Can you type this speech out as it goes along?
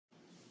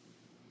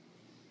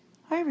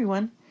Hi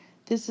everyone,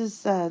 this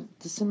is the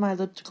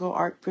semi-elliptical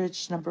arc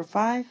bridge number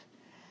 5,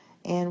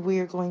 and we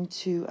are going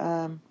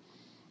to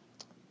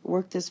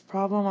work this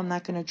problem. I'm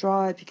not going to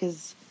draw it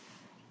because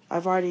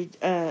I've already,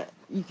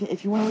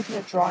 if you want to look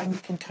at a drawing, you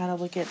can kind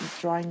of look at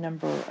drawing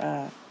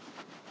number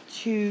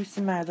 2,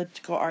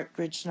 semi-elliptical arc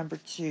bridge number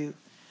 2.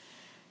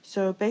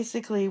 So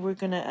basically we're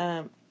going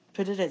to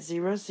put it at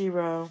 0,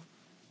 0.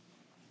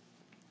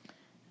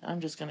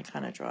 I'm just going to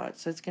kind of draw it.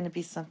 So it's going to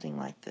be something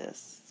like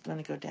this. It's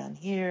going to go down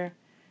here.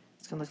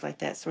 It's going to look like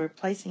that. So we're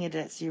placing it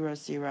at 0,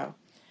 0.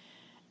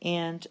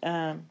 And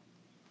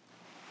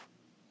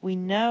we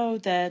know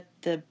that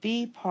the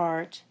B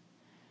part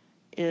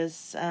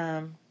is,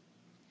 the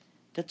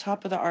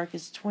top of the arc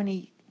is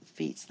 20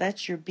 feet. So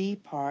that's your B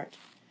part.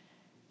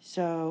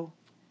 So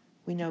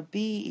we know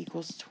B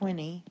equals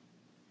 20.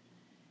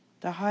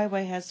 The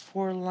highway has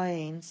 4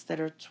 lanes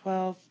that are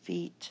 12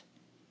 feet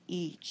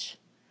each.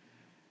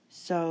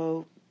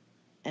 So,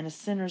 and a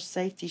center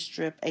safety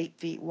strip 8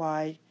 feet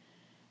wide,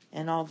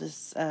 and all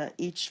this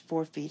each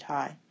 4 feet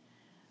high.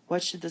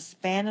 What should the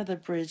span of the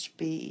bridge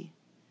be?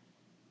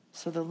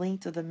 So the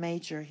length of the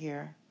major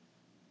here.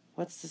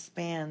 What's the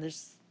span?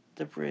 There's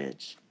the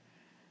bridge.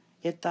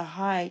 If the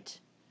height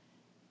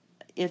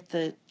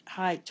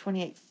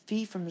 28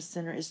 feet from the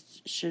center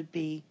should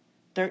be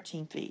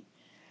 13 feet.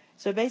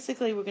 So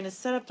basically we're going to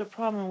set up the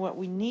problem. What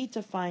we need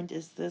to find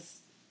is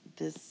this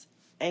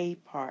A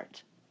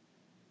part.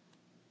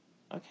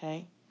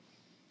 Okay?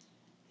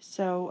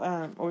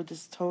 So, or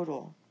this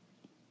total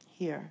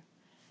here.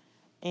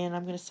 And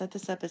I'm going to set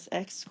this up as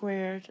x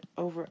squared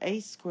over a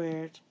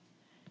squared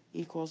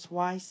equals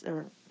y,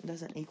 or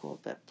doesn't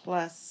equal, but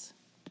plus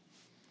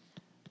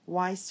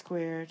y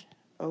squared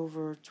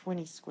over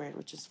 20 squared,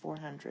 which is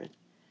 400,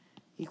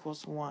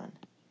 equals 1.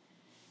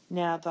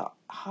 Now the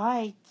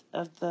height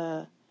of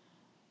the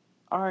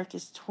arc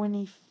is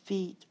 20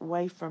 feet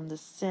away from the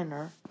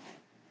center,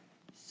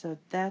 so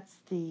that's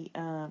the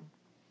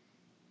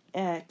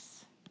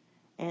x,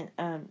 and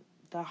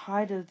the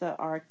height of the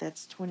arc,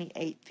 that's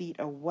 28 feet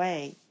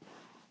away,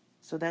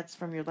 so that's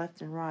from your left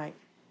and right.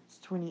 It's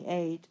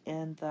 28,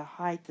 and the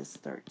height is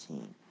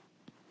 13.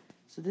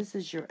 So this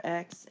is your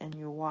x and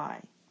your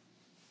y.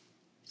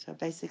 So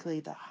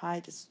basically the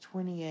height is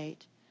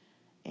 28,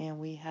 and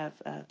we have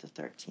the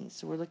 13.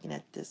 So we're looking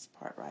at this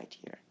part right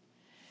here.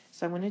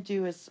 So what I'm going to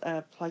do is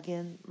plug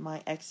in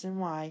my x and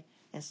y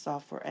and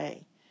solve for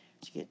a.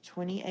 So you get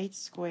 28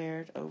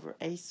 squared over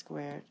a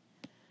squared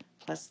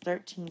plus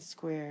 13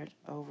 squared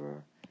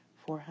over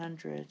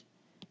 400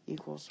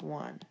 equals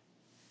 1.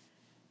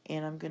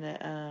 And I'm going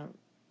to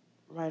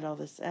write all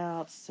this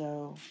out.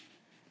 So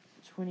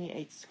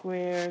 28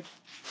 squared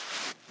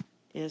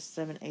is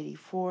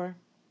 784.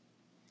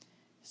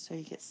 So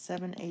you get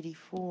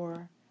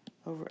 784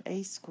 over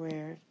a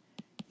squared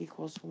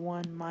equals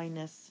 1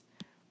 minus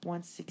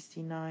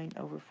 169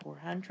 over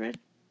 400.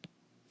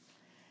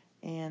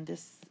 And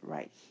this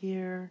right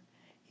here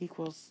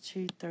equals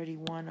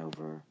 231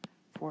 over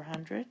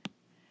 400.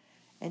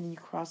 And then you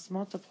cross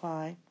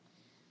multiply,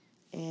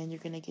 and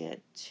you're going to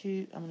get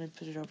 2, I'm going to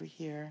put it over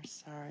here.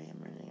 Sorry, I'm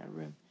running out of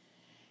room.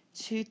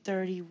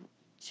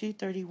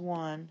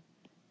 231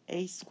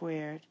 a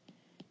squared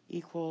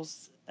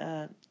equals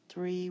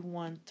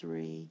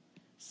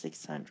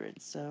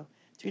 313,600. So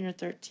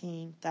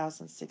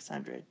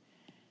 313,600.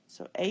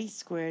 So a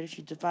squared, if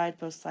you divide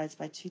both sides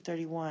by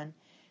 231,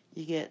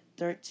 you get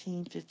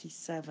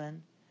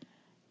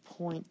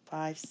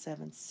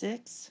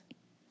 1357.576.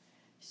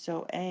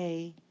 So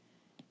a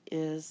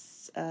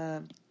is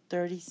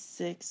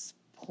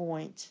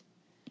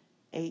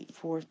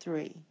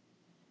 36.843.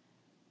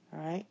 All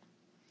right.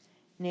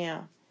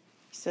 Now,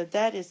 so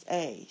that is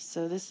A.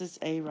 So this is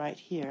A right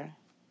here,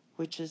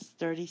 which is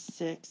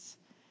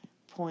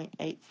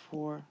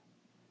 36.845.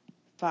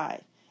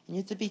 And you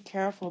have to be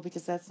careful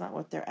because that's not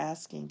what they're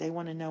asking. They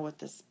want to know what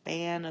the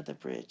span of the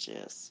bridge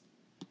is.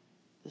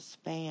 The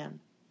span.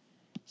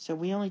 So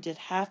we only did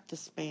half the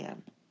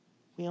span.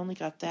 We only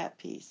got that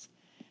piece.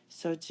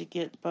 So to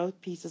get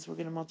both pieces, we're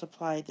going to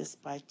multiply this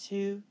by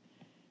 2.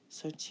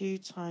 So 2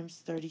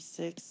 times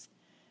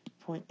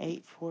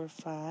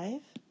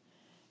 36.845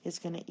 is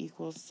going to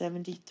equal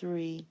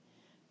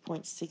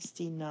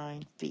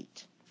 73.69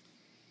 feet.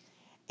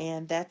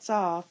 And that's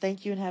all.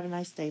 Thank you and have a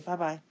nice day.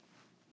 Bye-bye.